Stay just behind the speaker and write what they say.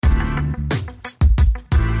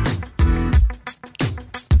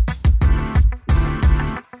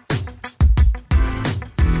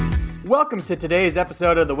Welcome to today's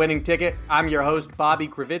episode of The Winning Ticket. I'm your host, Bobby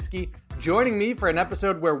Kravitsky. Joining me for an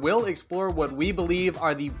episode where we'll explore what we believe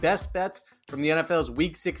are the best bets from the NFL's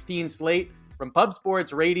Week 16 slate. From Pub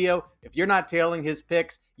Sports Radio, if you're not tailing his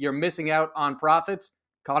picks, you're missing out on profits.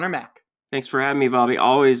 Conor Mack. Thanks for having me, Bobby.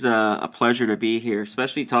 Always a pleasure to be here,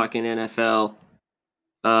 especially talking NFL.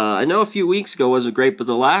 I know a few weeks ago wasn't great, but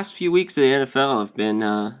the last few weeks of the NFL have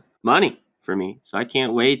been money for me. So I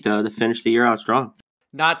can't wait to finish the year out strong.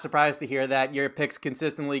 Not surprised to hear that your picks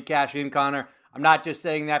consistently cash in, Conor. I'm not just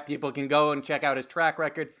saying that. People can go and check out his track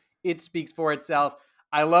record. It speaks for itself.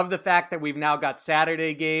 I love the fact that we've now got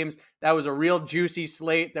Saturday games. That was a real juicy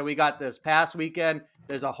slate that we got this past weekend.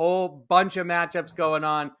 There's a whole bunch of matchups going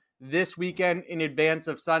on this weekend in advance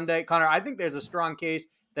of Sunday. Conor, I think there's a strong case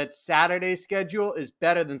that Saturday's schedule is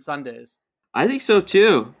better than Sunday's. I think so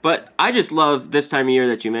too, but I just love this time of year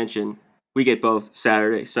that you mentioned. We get both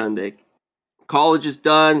Saturday, Sunday. College is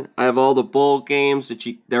done. I have all the bowl games that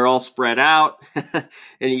they're all spread out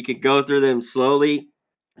and you can go through them slowly.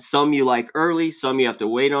 Some you like early, some you have to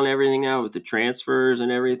wait on everything now with the transfers and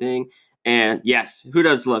everything. And yes, who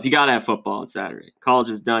does love? You got to have football on Saturday. College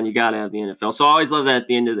is done. You got to have the NFL. So I always love that at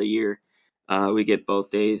the end of the year. We get both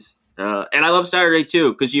days. And I love Saturday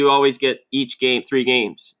too, because you always get each game, 3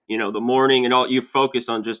 games, the morning and all. You focus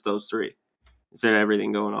on just those 3 instead of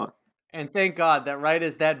everything going on. And thank God that right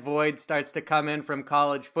as that void starts to come in from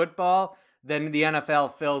college football, then the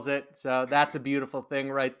NFL fills it. So that's a beautiful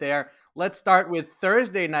thing right there. Let's start with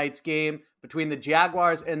Thursday night's game between the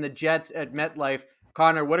Jaguars and the Jets at MetLife.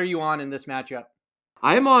 Conor, what are you on in this matchup?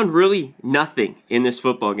 I'm on really nothing in this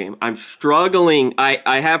football game. I'm struggling.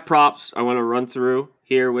 I have props I want to run through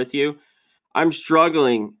here with you. I'm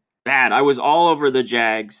struggling bad. I was all over the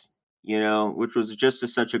Jags, which was just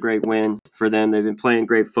such a great win for them. They've been playing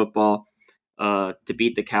great football to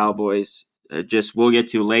beat the Cowboys. We'll get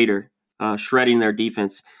to later, shredding their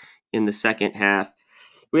defense in the second half.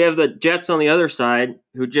 We have the Jets on the other side,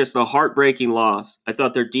 who just a heartbreaking loss. I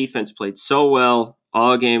thought their defense played so well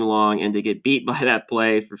all game long, and to get beat by that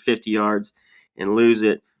play for 50 yards and lose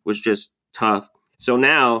it was just tough. So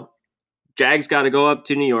now, Jags got to go up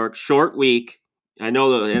to New York, short week. I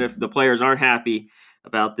know the players aren't happy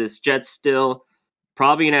about this. Jets still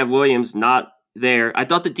probably going to have Williams not there. I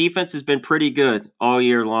thought the defense has been pretty good all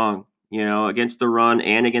year long, against the run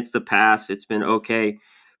and against the pass. It's been okay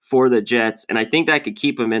for the Jets, and I think that could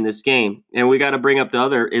keep them in this game. And we got to bring up the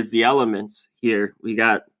other is the elements here. We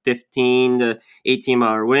got 15 to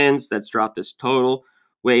 18-mile winds. That's dropped this total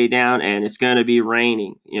way down, and it's going to be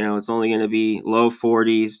raining. It's only going to be low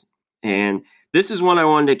 40s, and this is one I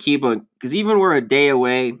wanted to keep on because even we're a day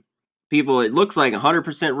away, it looks like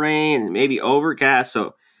 100% rain and maybe overcast,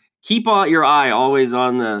 so keep your eye always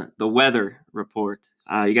on the weather report.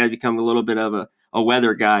 You got to become a little bit of a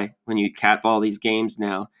weather guy when you cap all these games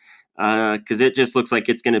now, because it just looks like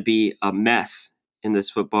it's going to be a mess in this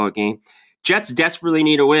football game. Jets desperately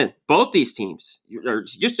need a win. Both these teams are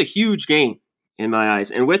just a huge game in my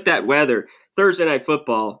eyes. And with that weather, Thursday Night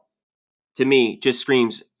Football, to me, just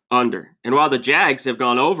screams under. And while the Jags have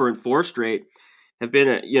gone over in 4 straight, have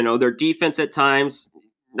been, their defense at times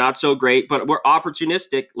not so great, but were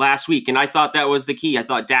opportunistic last week. And I thought that was the key. I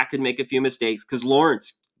thought Dak could make a few mistakes because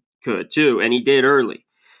Lawrence could too, and he did early.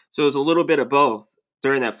 So it was a little bit of both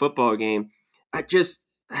during that football game. I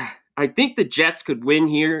think the Jets could win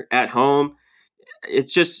here at home.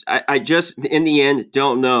 It's just, I just, in the end,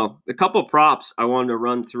 don't know. A couple props I wanted to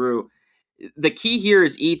run through. The key here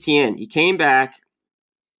is ETN. He came back,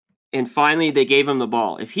 and finally they gave him the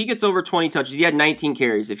ball. If he gets over 20 touches, he had 19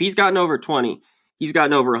 carries. If he's gotten over 20, he's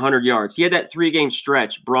gotten over 100 yards. He had that 3-game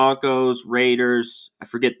stretch, Broncos, Raiders, I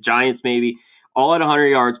forget, Giants maybe, all at 100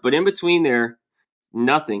 yards. But in between there,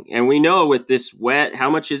 nothing. And we know with this wet, how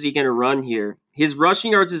much is he going to run here? His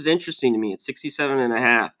rushing yards is interesting to me. It's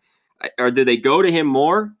 67.5. Or do they go to him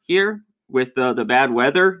more here with the bad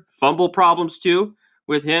weather? Fumble problems too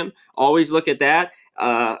with him. Always look at that.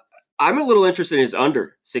 I'm a little interested in his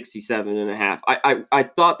under 67.5. I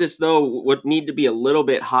thought this, though, would need to be a little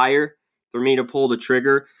bit higher for me to pull the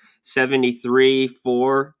trigger.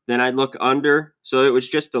 73.4. Then I'd look under. So it was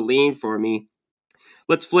just a lean for me.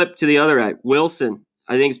 Let's flip to the other side. Wilson,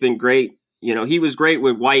 I think, has been great. He was great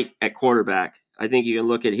with White at quarterback. I think you can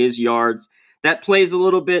look at his yards. That plays a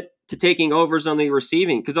little bit to taking overs on the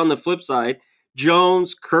receiving, because on the flip side,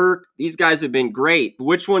 Jones, Kirk, these guys have been great.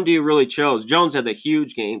 Which one do you really choose? Jones had a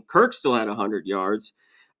huge game. Kirk still had 100 yards.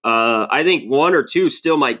 I think 1 or 2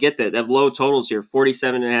 still might get that. They have low totals here,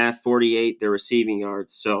 47.5, 48, their receiving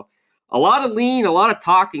yards. So a lot of lean, a lot of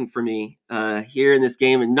talking for me here in this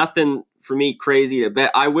game, and nothing for me crazy to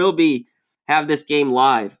bet. I will be have this game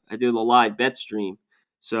live. I do the live bet stream.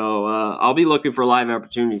 So I'll be looking for live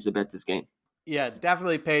opportunities to bet this game. Yeah,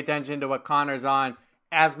 definitely pay attention to what Connor's on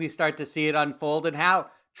as we start to see it unfold and how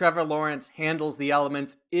Trevor Lawrence handles the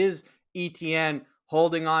elements. Is ETN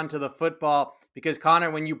holding on to the football? Because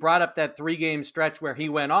Connor, when you brought up that 3-game stretch where he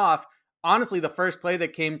went off, honestly, the first play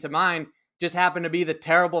that came to mind just happened to be the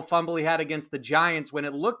terrible fumble he had against the Giants when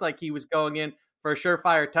it looked like he was going in for a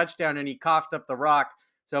surefire touchdown and he coughed up the rock.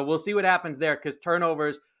 So we'll see what happens there, because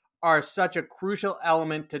turnovers are such a crucial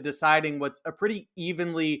element to deciding what's a pretty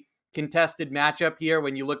evenly contested matchup here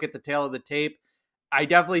when you look at the tail of the tape. I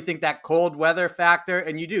definitely think that cold weather factor,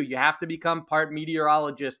 and you have to become part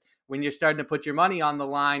meteorologist when you're starting to put your money on the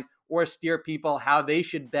line or steer people how they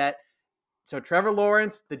should bet. So Trevor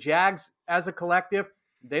Lawrence, the Jags as a collective,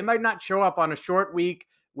 they might not show up on a short week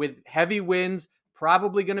with heavy winds,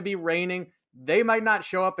 probably going to be raining. They might not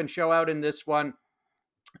show up and show out in this one.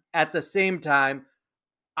 At the same time,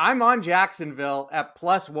 I'm on Jacksonville at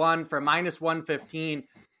 +1 for -115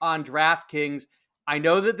 on DraftKings. I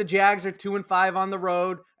know that the Jags are 2-5 on the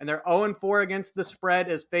road, and they're 0-4 against the spread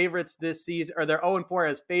as favorites this season, or they're 0-4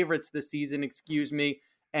 as favorites this season, excuse me.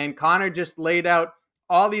 And Connor just laid out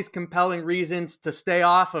all these compelling reasons to stay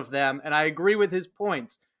off of them, and I agree with his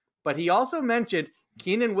points. But he also mentioned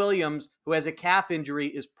Keenan Williams, who has a calf injury,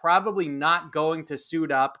 is probably not going to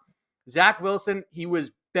suit up. Zach Wilson, he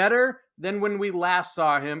was better than when we last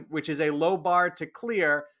saw him, which is a low bar to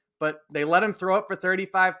clear, but they let him throw it for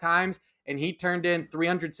 35 times, and he turned in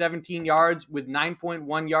 317 yards with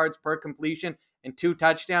 9.1 yards per completion and 2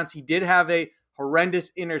 touchdowns. He did have a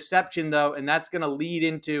horrendous interception, though, and that's going to lead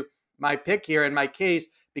into my pick here in my case,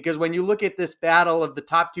 because when you look at this battle of the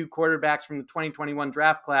top 2 quarterbacks from the 2021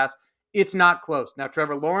 draft class, it's not close. Now,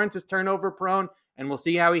 Trevor Lawrence is turnover prone, and we'll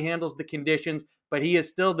see how he handles the conditions, but he is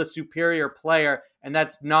still the superior player, and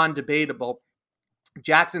that's non-debatable.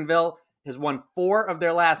 Jacksonville has won 4 of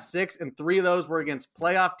their last 6, and 3 of those were against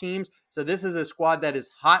playoff teams. So this is a squad that is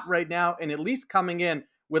hot right now, and at least coming in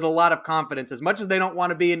with a lot of confidence. As much as they don't want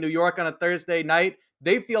to be in New York on a Thursday night,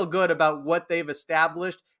 they feel good about what they've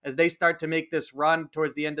established as they start to make this run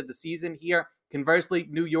towards the end of the season here. Conversely,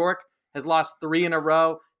 New York has lost 3 in a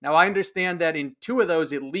row. Now, I understand that in 2 of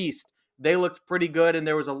those at least, they looked pretty good, and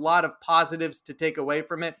there was a lot of positives to take away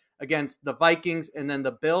from it against the Vikings and then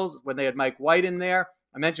the Bills when they had Mike White in there.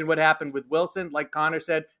 I mentioned what happened with Wilson. Like Connor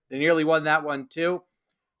said, they nearly won that one too.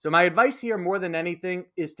 So my advice here more than anything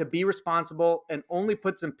is to be responsible and only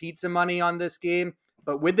put some pizza money on this game.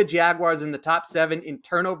 But with the Jaguars in the top 7 in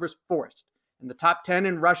turnovers forced and the top 10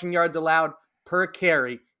 in rushing yards allowed per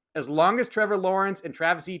carry, as long as Trevor Lawrence and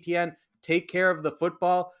Travis Etienne take care of the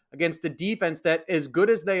football against a defense that, as good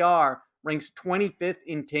as they are, ranks 25th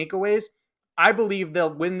in takeaways, I believe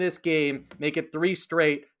they'll win this game, make it 3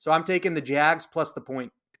 straight. So I'm taking the Jags plus the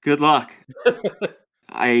point. Good luck.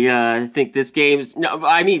 I think this game's no.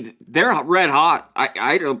 I mean, they're red hot.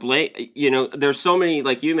 I don't blame. There's so many,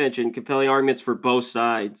 like you mentioned, compelling arguments for both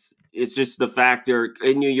sides. It's just the factor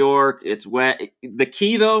in New York. It's wet. The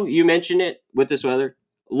key, though, you mentioned it with this weather.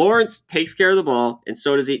 Lawrence takes care of the ball, and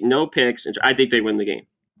so does he. No picks, and I think they win the game.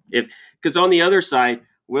 Because on the other side,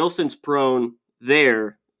 Wilson's prone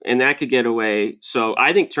there, and that could get away. So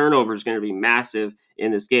I think turnover is going to be massive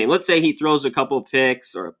in this game. Let's say he throws a couple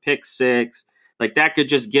picks or a pick 6. Like, that could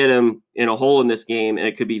just get him in a hole in this game, and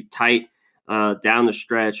it could be tight down the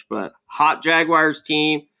stretch. But hot Jaguars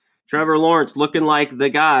team, Trevor Lawrence looking like the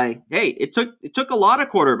guy. Hey, it took a lot of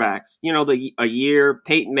quarterbacks. A year.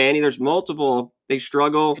 Peyton Manning. There's multiple. They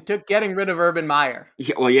struggle. It took getting rid of Urban Meyer.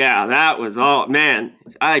 Yeah, well, yeah, that was all. Man,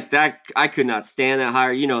 I could not stand that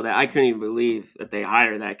hire. That I couldn't even believe that they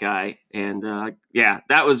hired that guy. And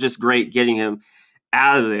that was just great getting him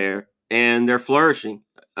out of there. And they're flourishing.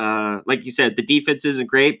 Like you said, the defense isn't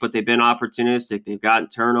great, but they've been opportunistic. They've gotten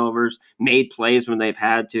turnovers, made plays when they've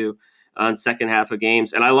had to on second half of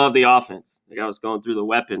games. And I love the offense. Like, I was going through the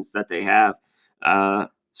weapons that they have.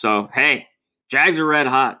 So, hey, Jags are red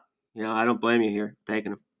hot. I don't blame you here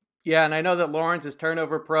taking them. Yeah, and I know that Lawrence is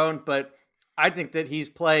turnover prone, but I think that he's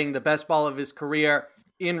playing the best ball of his career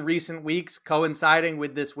in recent weeks, coinciding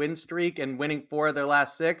with this win streak and winning 4 of their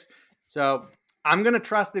last 6. So I'm going to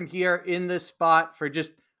trust him here in this spot for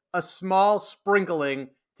just a small sprinkling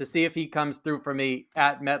to see if he comes through for me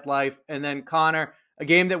at MetLife. And then Connor, a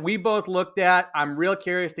game that we both looked at, I'm real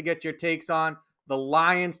curious to get your takes on. The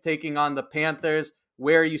Lions taking on the Panthers.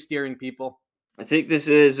 Where are you steering people? I think this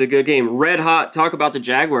is a good game. Red hot. Talk about the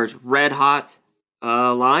Jaguars. Red hot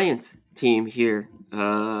Lions team here.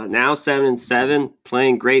 Now 7-7,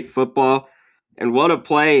 playing great football. And what a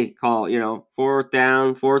play call. 4th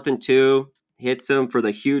down, 4th and 2. hits him for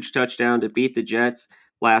the huge touchdown to beat the Jets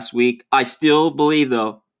last week. I still believe,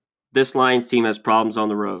 though, this Lions team has problems on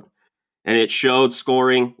the road. And it showed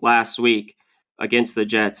scoring last week against the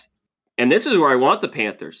Jets. And this is where I want the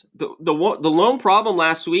Panthers. The lone problem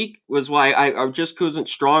last week was why I just wasn't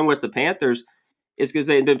strong with the Panthers is because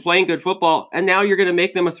they'd been playing good football, and now you're going to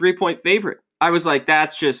make them a 3-point favorite. I was like,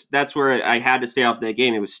 that's where I had to stay off that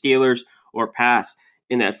game. It was Steelers or pass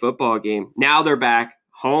in that football game. Now they're back,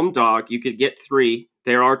 home dog. You could get 3.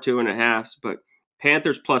 There are 2.5s, but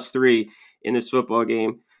Panthers +3 in this football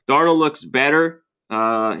game. Darnold looks better.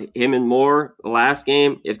 Him and Moore, the last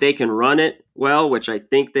game, if they can run it well, which I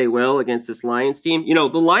think they will against this Lions team.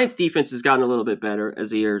 The Lions defense has gotten a little bit better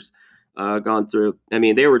as the years gone through. I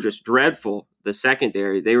mean, they were just dreadful. The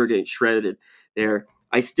secondary, they were getting shredded there.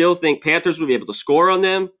 I still think Panthers will be able to score on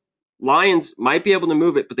them. Lions might be able to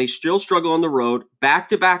move it, but they still struggle on the road.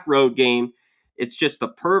 Back-to-back road game. It's just the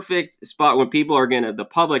perfect spot when people are the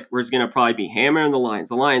public is going to probably be hammering the Lions.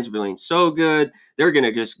 The Lions are feeling so good. They're going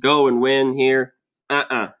to just go and win here.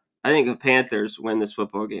 I think the Panthers win this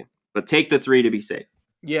football game, but take the 3 to be safe.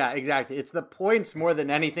 Yeah, exactly. It's the points more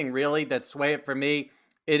than anything really that sway it for me.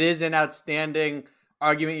 It is an outstanding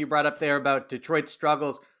argument you brought up there about Detroit's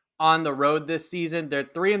struggles on the road this season. They're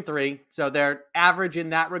 3-3, so they're average in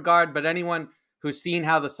that regard, but anyone who's seen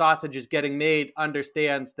how the sausage is getting made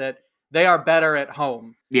understands that they are better at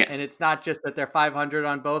home. Yes. And it's not just that they're 500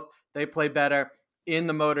 on both. They play better in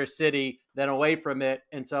the Motor City than away from it.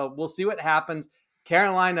 And so we'll see what happens.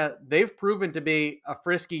 Carolina, they've proven to be a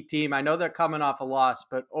frisky team. I know they're coming off a loss,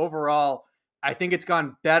 but overall, I think it's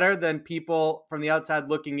gone better than people from the outside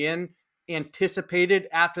looking in anticipated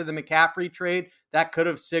after the McCaffrey trade. That could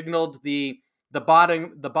have signaled the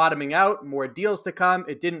bottoming out, more deals to come.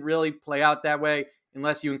 It didn't really play out that way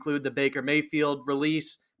unless you include the Baker Mayfield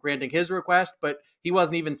release granting his request, but he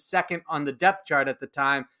wasn't even second on the depth chart at the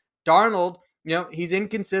time. Darnold, he's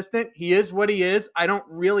inconsistent. He is what he is. I don't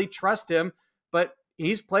really trust him, but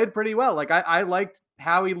he's played pretty well. Like I liked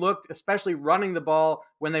how he looked, especially running the ball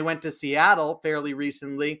when they went to Seattle fairly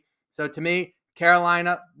recently. So to me,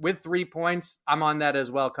 Carolina with 3 points, I'm on that as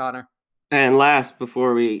well, Connor. And last,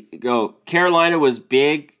 before we go, Carolina was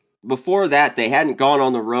big. Before that, they hadn't gone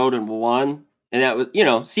on the road and won. And that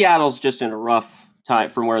was, Seattle's just in a rough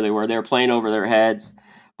time from where they were. They were playing over their heads.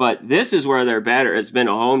 But this is where they're better. It's been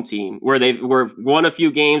a home team where they've won a few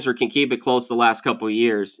games or can keep it close the last couple of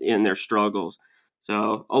years in their struggles.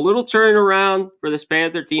 So a little turnaround for this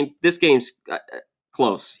Panther team. This game's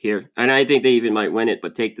close here. And I think they even might win it,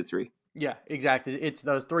 but take the 3. Yeah, exactly. It's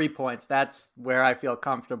those 3 points. That's where I feel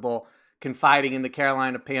comfortable confiding in the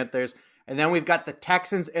Carolina Panthers. And then we've got the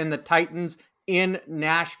Texans and the Titans in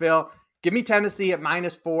Nashville. Give me Tennessee at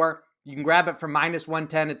 -4. You can grab it for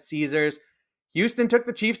 -110 at Caesars. Houston took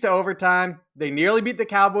the Chiefs to overtime. They nearly beat the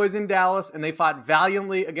Cowboys in Dallas, and they fought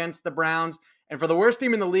valiantly against the Browns. And for the worst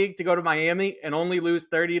team in the league to go to Miami and only lose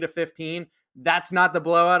 30-15, that's not the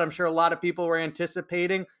blowout I'm sure a lot of people were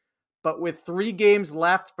anticipating. But with 3 games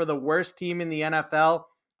left for the worst team in the NFL,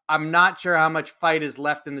 I'm not sure how much fight is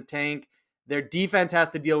left in the tank. Their defense has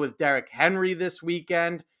to deal with Derrick Henry this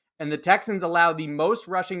weekend, and the Texans allow the most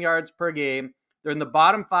rushing yards per game. They're in the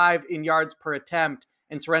bottom 5 in yards per attempt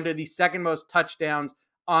and surrender the second most touchdowns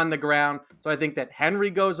on the ground. So I think that Henry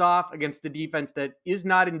goes off against a defense that is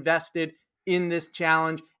not invested in this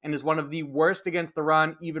challenge and is one of the worst against the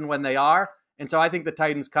run, even when they are. And so I think the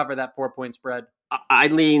Titans cover that 4-point spread. I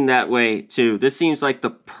lean that way too. This seems like the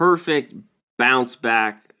perfect bounce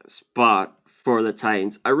back spot for the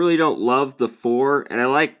Titans. I really don't love the 4, and I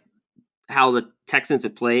like how the Texans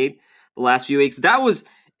have played the last few weeks. That was,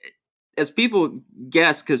 as people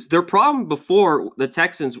guess, because their problem before the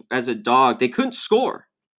Texans as a dog, they couldn't score.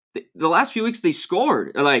 The last few weeks they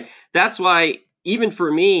scored. Like that's why even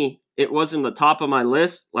for me, it wasn't the top of my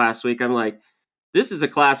list last week. I'm like, this is a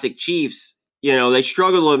classic Chiefs. They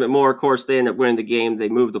struggled a little bit more. Of course, they end up winning the game. They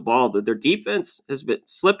moved the ball, but their defense has been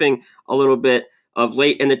slipping a little bit of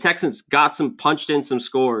late. And the Texans punched in some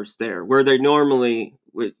scores there where they normally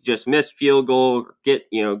would just miss field goal, get,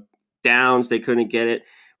 downs. They couldn't get it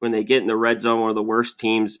when they get in the red zone, one of the worst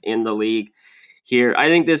teams in the league here. I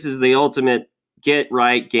think this is the ultimate get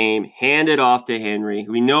right game. Hand it off to Henry.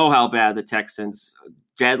 We know how bad the Texans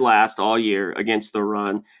dead last all year against the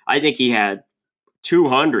run. I think he had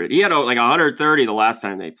 200. He had like 130 the last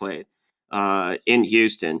time they played in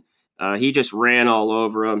Houston. He just ran all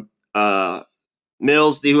over him.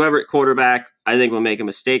 Mills, whoever at quarterback, I think will make a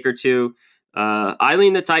mistake or two. I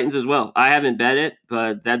lean the Titans as well. I haven't bet it,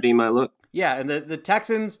 but that'd be my look. Yeah, and the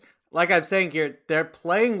Texans, like I'm saying here, they're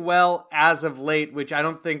playing well as of late, which I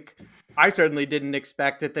don't think I certainly didn't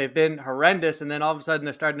expect it. They've been horrendous, and then all of a sudden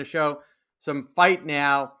they're starting to show some fight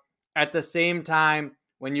now. At the same time,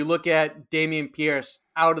 when you look at Damian Pierce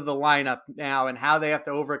out of the lineup now and how they have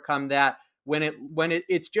to overcome that,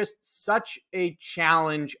 it's just such a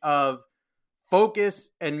challenge of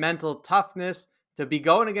focus and mental toughness to be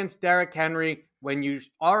going against Derrick Henry when you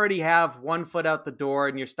already have one foot out the door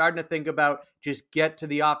and you're starting to think about just get to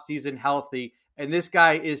the offseason healthy. And this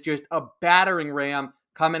guy is just a battering ram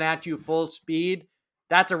coming at you full speed.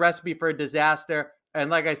 That's a recipe for a disaster. And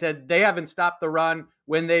like I said, they haven't stopped the run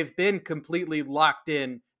when they've been completely locked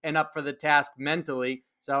in and up for the task mentally.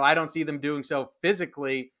 So I don't see them doing so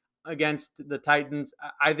physically against the Titans.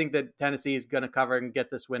 I think that Tennessee is going to cover and get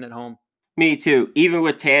this win at home. Me too. Even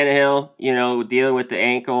with Tannehill, dealing with the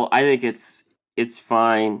ankle, I think it's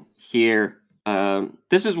fine here.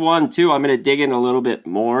 This is one too. I'm going to dig in a little bit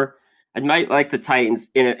more. I might like the Titans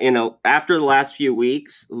after the last few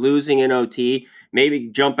weeks losing in OT. Maybe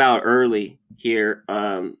jump out early here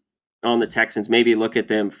on the Texans. Maybe look at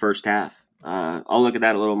them first half. I'll look at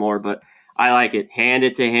that a little more, but I like it. Hand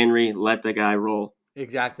it to Henry. Let the guy roll.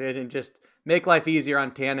 Exactly, and just make life easier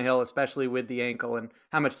on Tannehill, especially with the ankle. And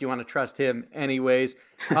how much do you want to trust him anyways?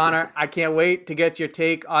 Conor, I can't wait to get your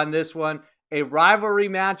take on this one. A rivalry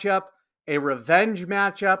matchup, a revenge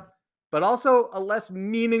matchup, but also a less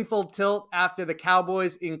meaningful tilt after the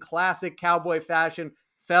Cowboys, in classic Cowboy fashion,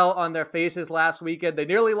 fell on their faces last weekend. They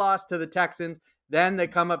nearly lost to the Texans. Then they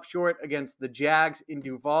come up short against the Jags in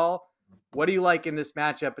Duval. What do you like in this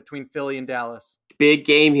matchup between Philly and Dallas? Big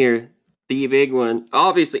game here. The big one.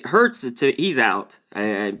 Obviously, Hurts, he's out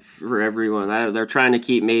for everyone. They're trying to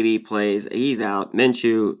keep maybe plays. He's out.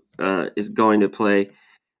 Minshew is going to play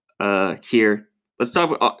here. Let's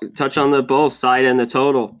touch on the both side and the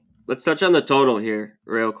total. Let's touch on the total here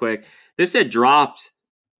real quick. This had dropped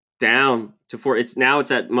down to 4. It's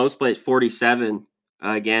at most plays 47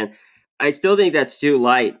 again. I still think that's too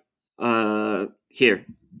light here.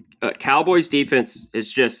 Cowboys defense is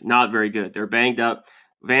just not very good. They're banged up.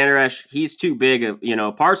 Van Der Esch, he's too big.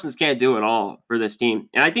 Parsons can't do it all for this team.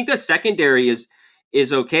 And I think the secondary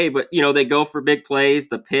is okay, but they go for big plays,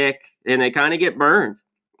 the pick, and they kind of get burned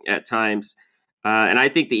at times. And I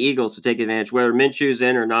think the Eagles will take advantage. Whether Minshew's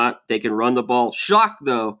in or not, they can run the ball. Shock,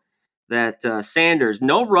 though, that Sanders,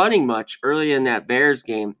 no running much early in that Bears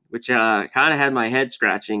game, which kind of had my head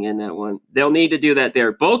scratching in that one. They'll need to do that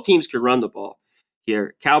there. Both teams can run the ball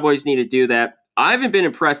here. Cowboys need to do that. I haven't been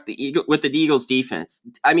impressed with the Eagles defense.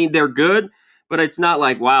 I mean, they're good, but it's not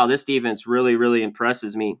like, wow, this defense really, really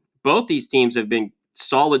impresses me. Both these teams have been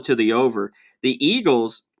solid to the over. The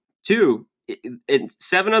Eagles, too, in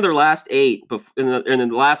 7 of their last 8, and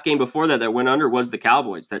the last game before that went under was the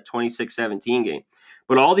Cowboys, that 26-17 game.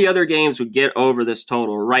 But all the other games would get over this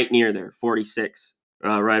total right near there, 46,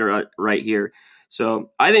 right here.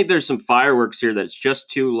 So I think there's some fireworks here that's just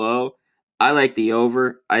too low. I like the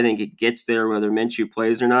over. I think it gets there whether Minshew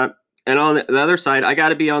plays or not. And on the other side, I got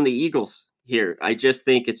to be on the Eagles here. I just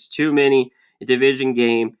think it's too many, a division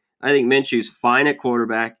game. I think Minshew's fine at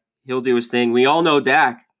quarterback. He'll do his thing. We all know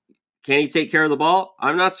Dak. Can he take care of the ball?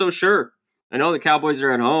 I'm not so sure. I know the Cowboys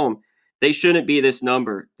are at home. They shouldn't be this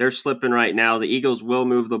number. They're slipping right now. The Eagles will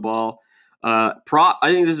move the ball. I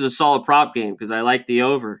think this is a solid prop game because I like the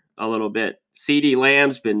over a little bit. CeeDee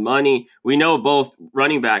Lamb's been money. We know both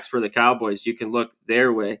running backs for the Cowboys. You can look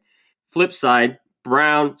their way. Flip side,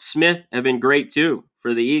 Brown, Smith have been great too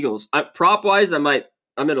for the Eagles. Prop wise, I'm going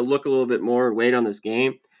to look a little bit more and wait on this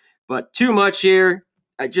game, but too much here.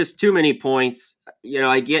 Just too many points.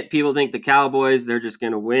 I get people think the Cowboys, they're just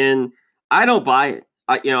going to win. I don't buy it.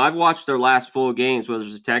 I've watched their last full games, whether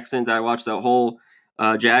it's the Texans. I watched the whole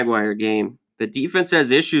Jaguar game. The defense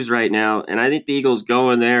has issues right now, and I think the Eagles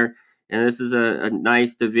go in there, and this is a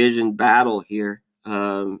nice division battle here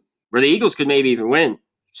where the Eagles could maybe even win.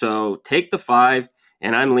 So take the 5,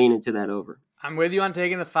 and I'm leaning to that over. I'm with you on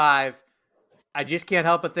taking the 5. I just can't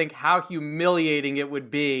help but think how humiliating it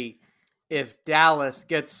would be if Dallas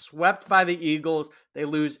gets swept by the Eagles. They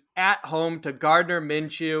lose at home to Gardner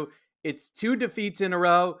Minshew. It's 2 defeats in a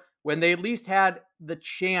row when they at least had the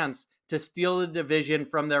chance to steal the division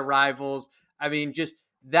from their rivals. I mean, just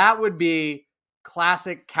that would be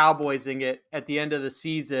classic Cowboysing it at the end of the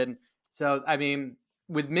season. So, I mean,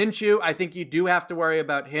 with Minshew, I think you do have to worry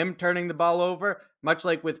about him turning the ball over, much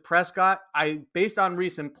like with Prescott. Based on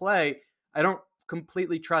recent play, I don't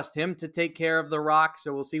completely trust him to take care of the rock.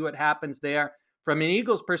 So we'll see what happens there. From an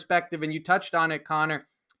Eagles perspective, and you touched on it, Conor,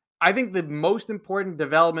 I think the most important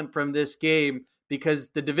development from this game, because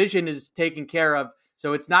the division is taken care of,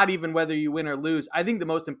 so it's not even whether you win or lose. I think the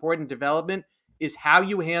most important development is how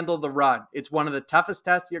you handle the run. It's one of the toughest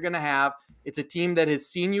tests you're going to have. It's a team that has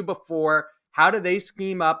seen you before. How do they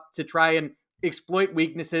scheme up to try and exploit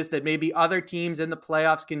weaknesses that maybe other teams in the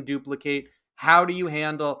playoffs can duplicate? How do you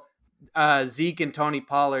handle Zeke and Tony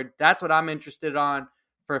Pollard? That's what I'm interested on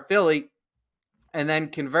for Philly. And then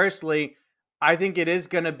conversely, I think it is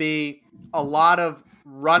going to be a lot of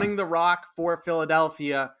running the rock for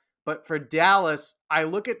Philadelphia. But for Dallas, I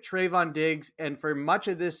look at Trayvon Diggs, and for much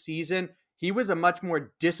of this season, he was a much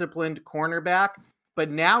more disciplined cornerback.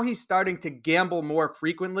 But now he's starting to gamble more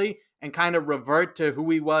frequently and kind of revert to who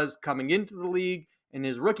he was coming into the league in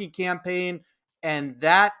his rookie campaign. And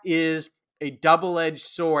that is a double-edged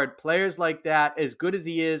sword. Players like that, as good as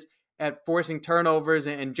he is at forcing turnovers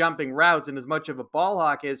and jumping routes, and as much of a ball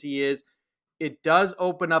hawk as he is, it does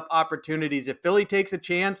open up opportunities. If Philly takes a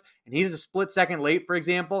chance and he's a split second late, for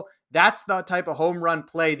example, that's the type of home run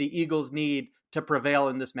play the Eagles need to prevail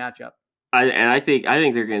in this matchup. I think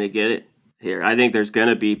they're going to get it here. I think there's going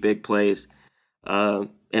to be big plays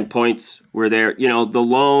and points where they're, the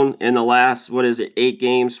lone in the last, 8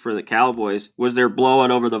 games for the Cowboys was their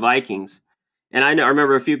blowout over the Vikings. And I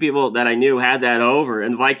remember a few people that I knew had that over,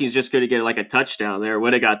 and the Vikings just could have get like a touchdown there,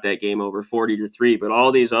 would have got that game over 40-3. But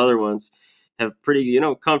all these other ones have pretty,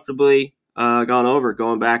 comfortably gone over,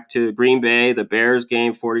 going back to Green Bay, the Bears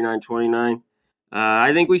game, 49-29.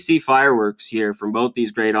 I think we see fireworks here from both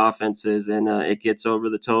these great offenses, and it gets over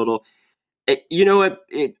the total. You know what?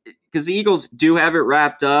 Because the Eagles do have it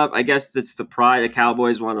wrapped up. I guess it's the pride. The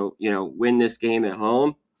Cowboys want to, win this game at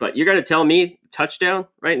home. But you're going to tell me touchdown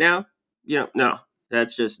right now? No,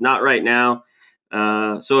 that's just not right now.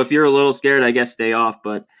 So if you're a little scared, I guess stay off.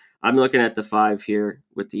 But I'm looking at the 5 here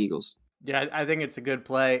with the Eagles. Yeah, I think it's a good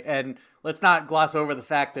play. And let's not gloss over the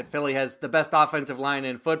fact that Philly has the best offensive line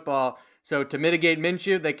in football. So to mitigate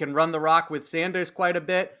Minshew, they can run the rock with Sanders quite a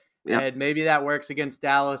bit. Yep. And maybe that works against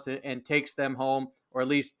Dallas and takes them home, or at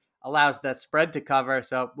least allows that spread to cover.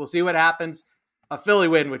 So we'll see what happens. A Philly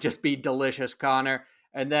win would just be delicious, Connor.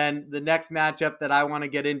 And then the next matchup that I want to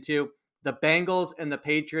get into, the Bengals and the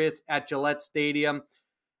Patriots at Gillette Stadium.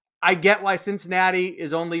 I get why Cincinnati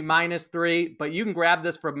is only -3, but you can grab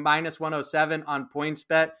this for -107 on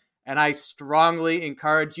PointsBet, and I strongly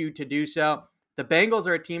encourage you to do so. The Bengals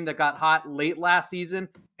are a team that got hot late last season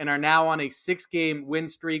and are now on a 6-game win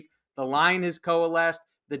streak. The line has coalesced.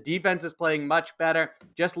 The defense is playing much better.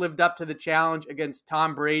 Just lived up to the challenge against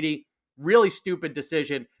Tom Brady. Really stupid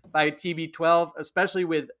decision by TB12, especially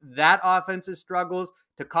with that offense's struggles,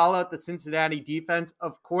 to call out the Cincinnati defense.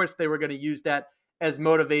 Of course, they were going to use that as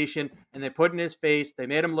motivation, and they put in his face. They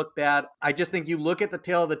made him look bad. I just think you look at the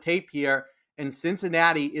tail of the tape here, and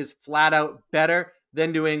Cincinnati is flat out better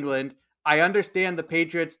than New England. I understand the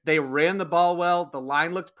Patriots, they ran the ball well. The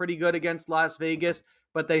line looked pretty good against Las Vegas,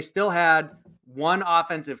 but they still had one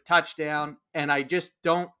offensive touchdown, and I just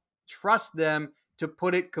don't trust them to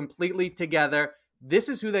put it completely together. This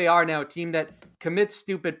is who they are now, a team that commits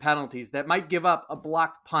stupid penalties, that might give up a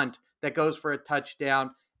blocked punt that goes for a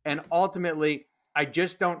touchdown, and ultimately, I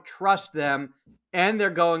just don't trust them, and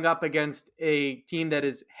they're going up against a team that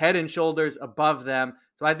is head and shoulders above them.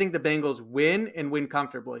 So I think the Bengals win and win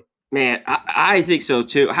comfortably. Man, I think so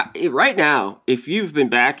too. Right now, if you've been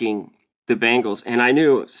backing the Bengals, and I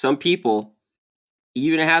knew some people,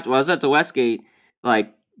 even I was at the Westgate,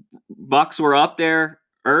 like Bucks were up there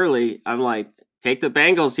early. I'm like, take the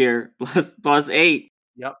Bengals here, plus 8.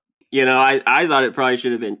 Yep. I thought it probably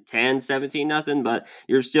should have been 10, 17, nothing, but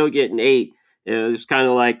you're still getting 8. It was kind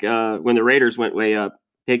of like when the Raiders went way up.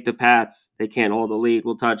 Take the Pats. They can't hold the lead.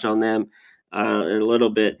 We'll touch on them in a little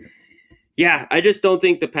bit. Yeah, I just don't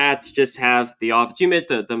think the Pats just have the offense. You made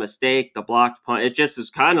the mistake, the blocked punt. It just is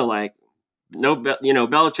kind of like,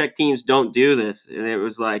 Belichick teams don't do this. And it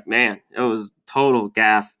was like, man, it was total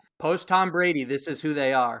gaff. Post Tom Brady, this is who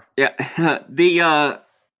they are. Yeah,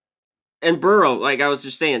 and Burrow, like I was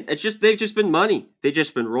just saying, they've just been money. They've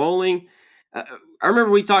just been rolling. I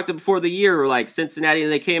remember we talked before the year, like Cincinnati,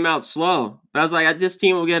 they came out slow. But I was like, this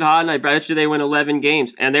team will get hot, and I bet you they win 11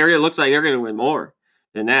 games. And it looks like they're going to win more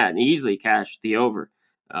than that and easily cash the over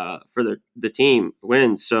for the team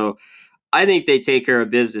wins. So I think they take care of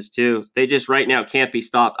business too. They just right now can't be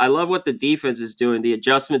stopped. I love what the defense is doing, the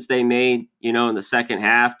adjustments they made, in the second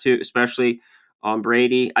half too, especially on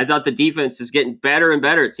Brady. I thought the defense is getting better and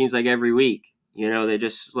better, it seems like every week. They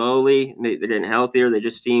just slowly, they're getting healthier. They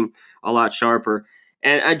just seem a lot sharper.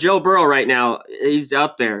 And Joe Burrow right now, he's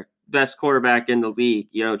up there, best quarterback in the league.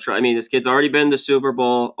 This kid's already been to the Super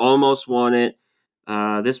Bowl, almost won it.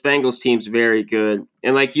 This Bengals team's very good.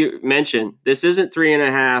 And like you mentioned, this isn't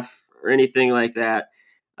 3.5 or anything like that.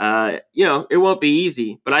 It won't be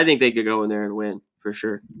easy, but I think they could go in there and win for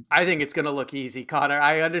sure. I think it's going to look easy, Connor.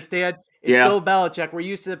 I understand it's Yeah, Bill Belichick. We're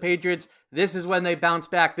used to the Patriots. This is when they bounce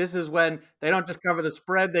back. This is when they don't just cover the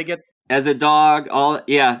spread. They get as a dog,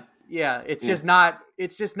 yeah, yeah, it's just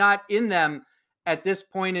not in them at this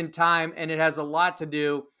point in time, and it has a lot to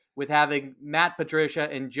do with having Matt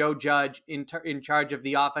Patricia and Joe Judge in charge of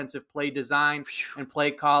the offensive play design and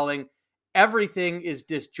play calling. Everything is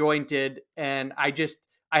disjointed, and I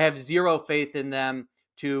have zero faith in them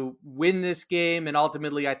to win this game, and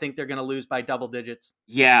ultimately I think they're going to lose by double digits.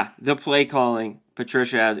 yeah. The play calling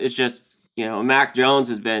Patricia has, it's just Mac Jones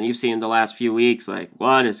has been. You've seen the last few weeks, like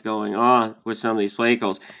what is going on with some of these play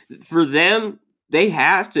calls for them. They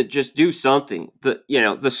have to just do something.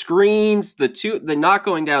 The screens, the not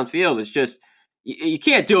going downfield is just you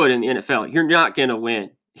can't do it in the NFL. You're not going to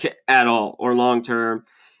win at all or long term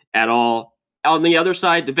at all. On the other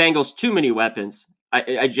side, the Bengals too many weapons.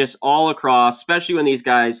 I just all across, especially when these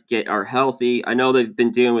guys are healthy. I know they've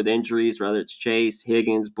been dealing with injuries, whether it's Chase,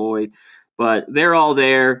 Higgins, Boyd, but they're all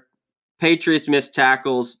there. Patriots missed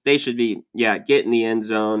tackles. They should be, get in the end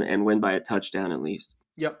zone and win by a touchdown at least.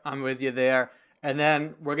 Yep, I'm with you there. And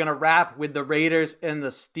then we're going to wrap with the Raiders and the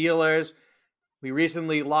Steelers. We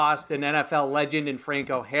recently lost an NFL legend in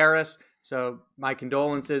Franco Harris. So my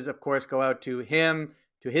condolences, of course, go out to him,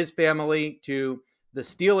 to his family, to the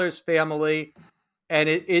Steelers family. And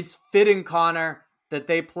it's fitting, Connor, that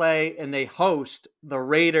they play and they host the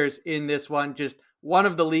Raiders in this one. Just one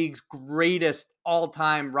of the league's greatest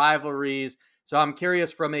all-time rivalries. So I'm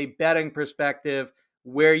curious from a betting perspective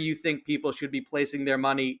where you think people should be placing their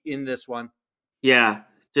money in this one. Yeah,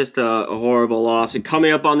 just a horrible loss. And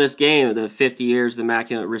coming up on this game, the 50 years, the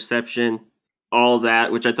Immaculate Reception, all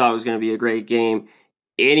that, which I thought was going to be a great game.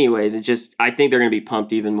 Anyways, I think they're going to be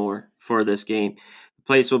pumped even more for this game. The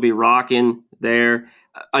place will be rocking there.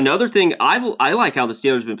 Another thing, I like how the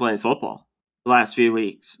Steelers have been playing football the last few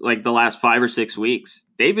weeks, like the last 5 or 6 weeks.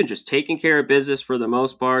 They've been just taking care of business for the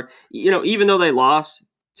most part. Even though they lost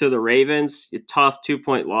to the Ravens, a tough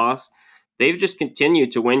 2-point loss, they've just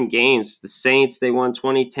continued to win games. The Saints, they won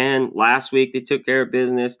 2010. Last week, they took care of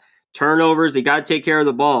business. Turnovers, they got to take care of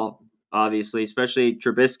the ball, obviously, especially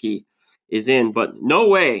Trubisky is in. But no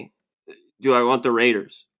way do I want the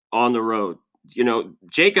Raiders on the road.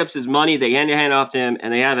 Jacobs is money. They hand off to him,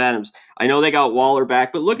 and they have Adams. I know they got Waller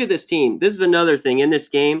back, but look at this team. This is another thing in this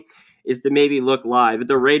game is to maybe look live. If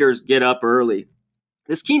the Raiders get up early,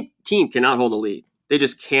 this team cannot hold a lead. They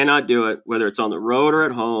just cannot do it, whether it's on the road or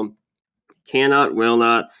at home. Cannot, will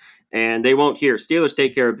not, and they won't here. Steelers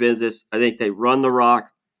take care of business. I think they run the rock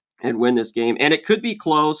and win this game, and it could be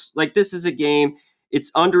close. Like this is a game.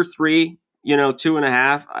 It's under 3,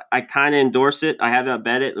 2.5. I kind of endorse it. I have not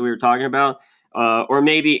bet it that we were talking about. Or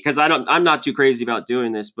maybe because I'm not too crazy about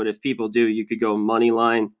doing this, but if people do, you could go money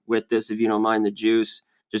line with this if you don't mind the juice,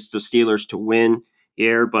 just the Steelers to win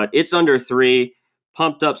here. But it's under 3.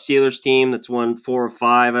 Pumped up Steelers team that's won 4 or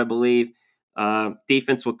 5, I believe.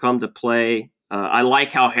 Defense will come to play. I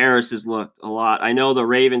like how Harris has looked a lot. I know the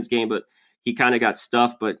Ravens game, but he kind of got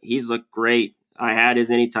stuffed, but he's looked great. I had his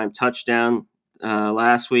anytime touchdown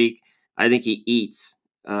last week. I think he eats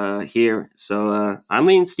here. So I'm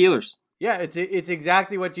leaning Steelers. Yeah, it's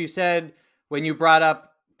exactly what you said when you brought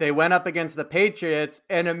up they went up against the Patriots,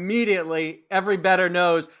 and immediately every bettor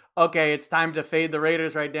knows, okay, it's time to fade the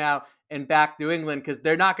Raiders right now and back New England because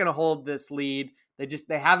they're not going to hold this lead.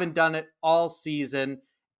 They haven't done it all season.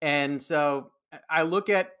 And so I look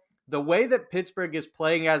at the way that Pittsburgh is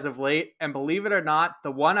playing as of late, and believe it or not,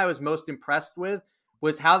 the one I was most impressed with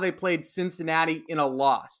was how they played Cincinnati in a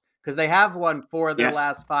loss because they have won 4 of their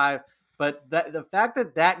last 5. But the fact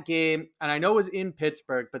that game, and I know it was in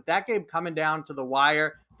Pittsburgh, but that game coming down to the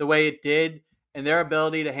wire the way it did and their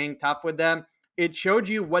ability to hang tough with them, it showed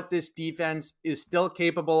you what this defense is still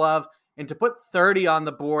capable of. And to put 30 on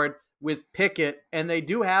the board with Pickett, and they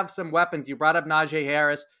do have some weapons. You brought up Najee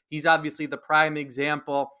Harris. He's obviously the prime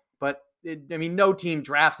example, but no team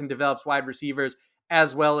drafts and develops wide receivers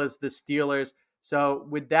as well as the Steelers. So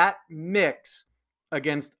with that mix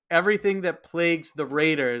against everything that plagues the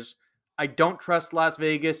Raiders, I don't trust Las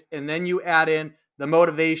Vegas. And then you add in the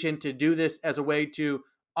motivation to do this as a way to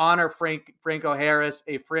honor Franco Harris,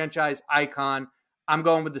 a franchise icon. I'm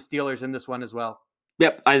going with the Steelers in this one as well.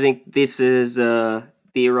 Yep, I think this is the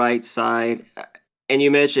right side. And you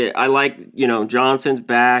mentioned I like, Johnson's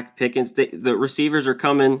back, Pickens. The receivers are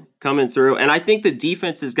coming through. And I think the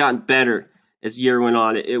defense has gotten better as the year went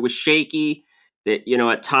on. It was shaky. That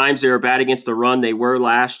at times they were bad against the run. They were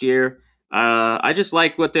last year. I just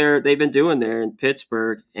like what they've been doing there in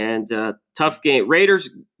Pittsburgh, and tough game. Raiders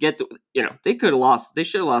they could have lost. They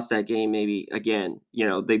should have lost that game maybe again.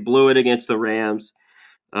 They blew it against the Rams.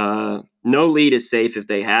 No lead is safe if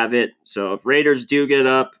they have it. So if Raiders do get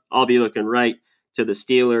up, I'll be looking right to the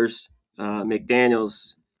Steelers.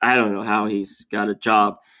 McDaniels, I don't know how he's got a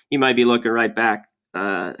job. He might be looking right back,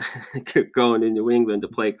 going to New England to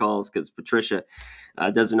play calls because Patricia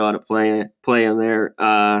doesn't know how to play him there.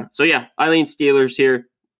 So yeah, I lean Steelers here.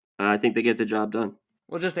 I think they get the job done.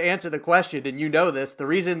 Well, just to answer the question, and you know this, the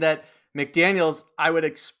reason that McDaniels, I would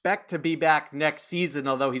expect to be back next season,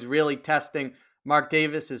 although he's really testing Mark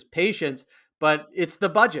Davis's patience, but it's the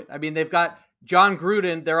budget. I mean, they've got John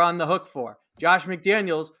Gruden they're on the hook for. Josh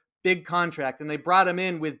McDaniels, big contract, and they brought him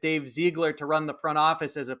in with Dave Ziegler to run the front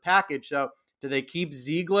office as a package. So do they keep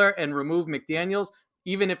Ziegler and remove McDaniels?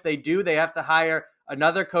 Even if they do, they have to hire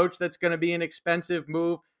another coach that's going to be an expensive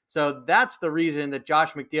move. So that's the reason that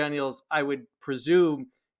Josh McDaniels, I would presume,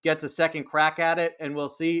 gets a second crack at it. And we'll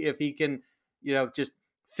see if he can, just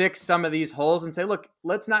fix some of these holes and say, look,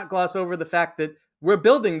 let's not gloss over the fact that we're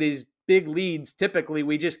building these big leads. Typically,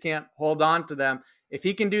 we just can't hold on to them. If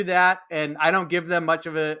he can do that, and I don't give them much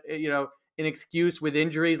of an excuse with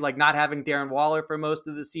injuries, like not having Darren Waller for most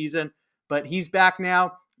of the season, but he's back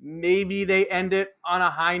now. Maybe they end it on a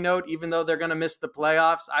high note, even though they're going to miss the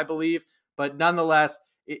playoffs, I believe. But nonetheless,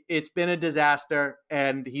 it's been a disaster,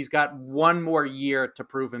 and he's got one more year to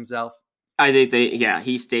prove himself. I think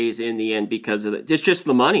he stays in the end because of it's just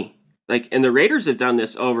the money. And the Raiders have done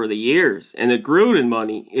this over the years, and the Gruden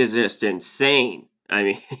money is just insane. I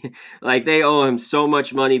mean, they owe him so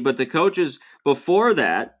much money, but the coaches before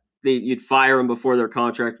that, you'd fire them before their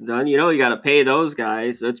contract was done. You got to pay those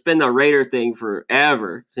guys. It's been the Raider thing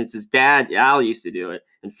forever, since his dad, Al, used to do it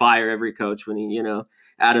and fire every coach when he,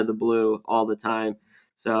 out of the blue all the time.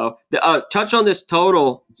 So touch on this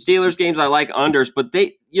total. Steelers games, I like unders, but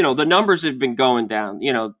the numbers have been going down.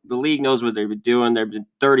 The league knows what they've been doing. They've been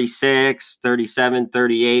 36, 37,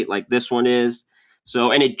 38, like this one is.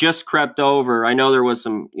 So, and it just crept over. I know there was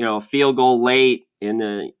some, field goal late in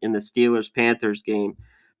the Steelers Panthers game,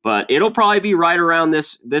 but it'll probably be right around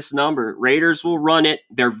this number. Raiders will run it.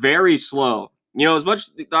 They're very slow. As much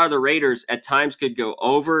as the Raiders at times could go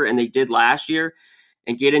over, and they did last year,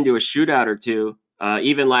 and get into a shootout or two.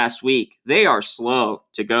 Even last week, they are slow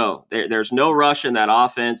to go. There's no rush in that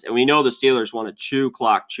offense, and we know the Steelers want to chew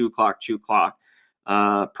clock.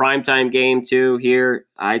 Primetime game too here.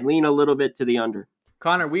 I'd lean a little bit to the under.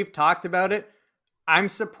 Conor, we've talked about it. I'm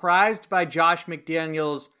surprised by Josh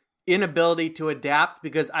McDaniels' inability to adapt,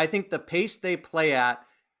 because I think the pace they play at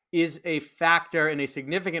is a factor, and a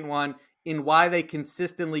significant one, in why they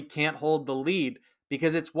consistently can't hold the lead.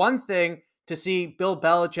 Because it's one thing to see Bill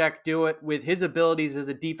Belichick do it with his abilities as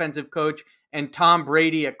a defensive coach and Tom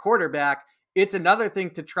Brady at quarterback. It's another thing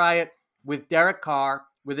to try it with Derek Carr,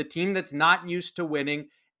 with a team that's not used to winning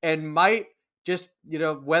and might just,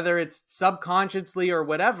 whether it's subconsciously or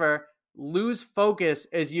whatever, lose focus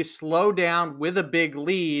as you slow down with a big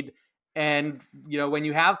lead. And, when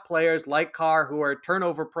you have players like Carr who are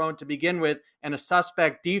turnover prone to begin with and a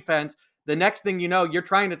suspect defense, the next thing you know, you're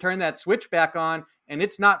trying to turn that switch back on and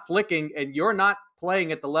it's not flicking and you're not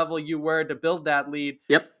playing at the level you were to build that lead.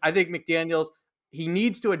 Yep. I think McDaniels, he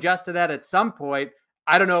needs to adjust to that at some point.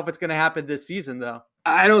 I don't know if it's going to happen this season, though.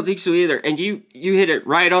 I don't think so either. And you hit it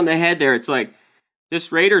right on the head there. It's like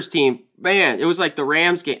this Raiders team, man, it was like the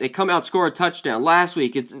Rams game. They come out, score a touchdown. Last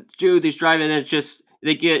week, it's these driving, and it's just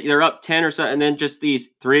they're up 10 or something, and then just these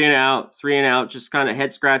three and out, just kind of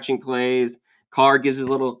head scratching plays. Carr gives his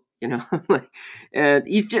little, and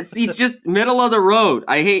he's just middle of the road.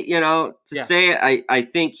 I hate, to say it. I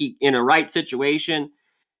think he, in a right situation,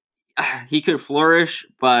 he could flourish,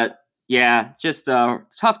 but yeah, just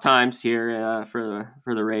tough times here for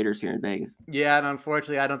the Raiders here in Vegas. Yeah, and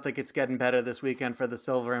unfortunately, I don't think it's getting better this weekend for the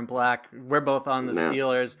Silver and Black. We're both on the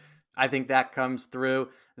Steelers. I think that comes through.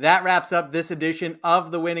 That wraps up this edition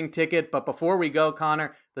of The Winning Ticket. But before we go,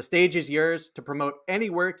 Conor, the stage is yours to promote any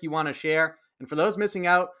work you want to share. And for those missing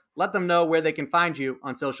out, let them know where they can find you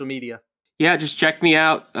on social media. Yeah, just check me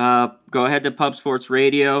out. Go ahead to Pub Sports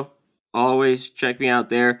Radio. Always check me out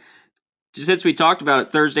there. Since we talked about it,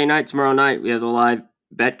 Thursday night, tomorrow night, we have the live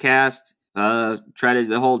betcast. Try to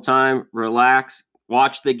the whole time relax,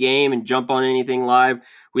 watch the game, and jump on anything live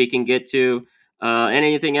we can get to. And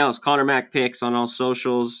anything else, Conor Mac Picks on all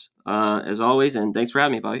socials, as always. And thanks for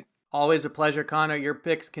having me, Bobby. Always a pleasure, Conor. Your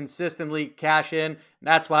picks consistently cash in.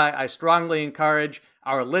 That's why I strongly encourage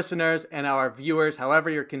our listeners and our viewers, however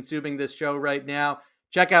you're consuming this show right now,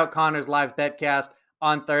 check out Conor's live betcast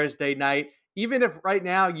on Thursday night. even if right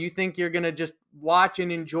now you think you're going to just watch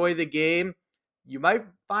and enjoy the game, you might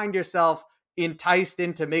find yourself enticed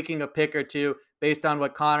into making a pick or two based on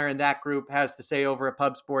what Conor and that group has to say over at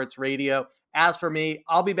Pub Sports Radio. As for me,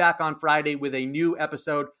 I'll be back on Friday with a new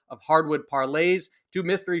episode of Hardwood Parlays. Two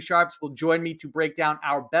mystery sharps will join me to break down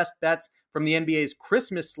our best bets from the NBA's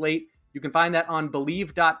Christmas slate. You can find that on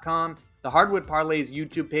Believe.com, the Hardwood Parlays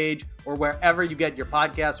YouTube page, or wherever you get your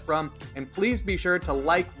podcasts from. And please be sure to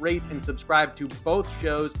like, rate, and subscribe to both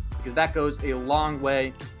shows because that goes a long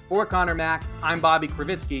way. For Conor Mack, I'm Bobby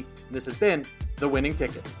Kravitsky, and this has been The Winning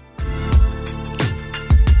Ticket.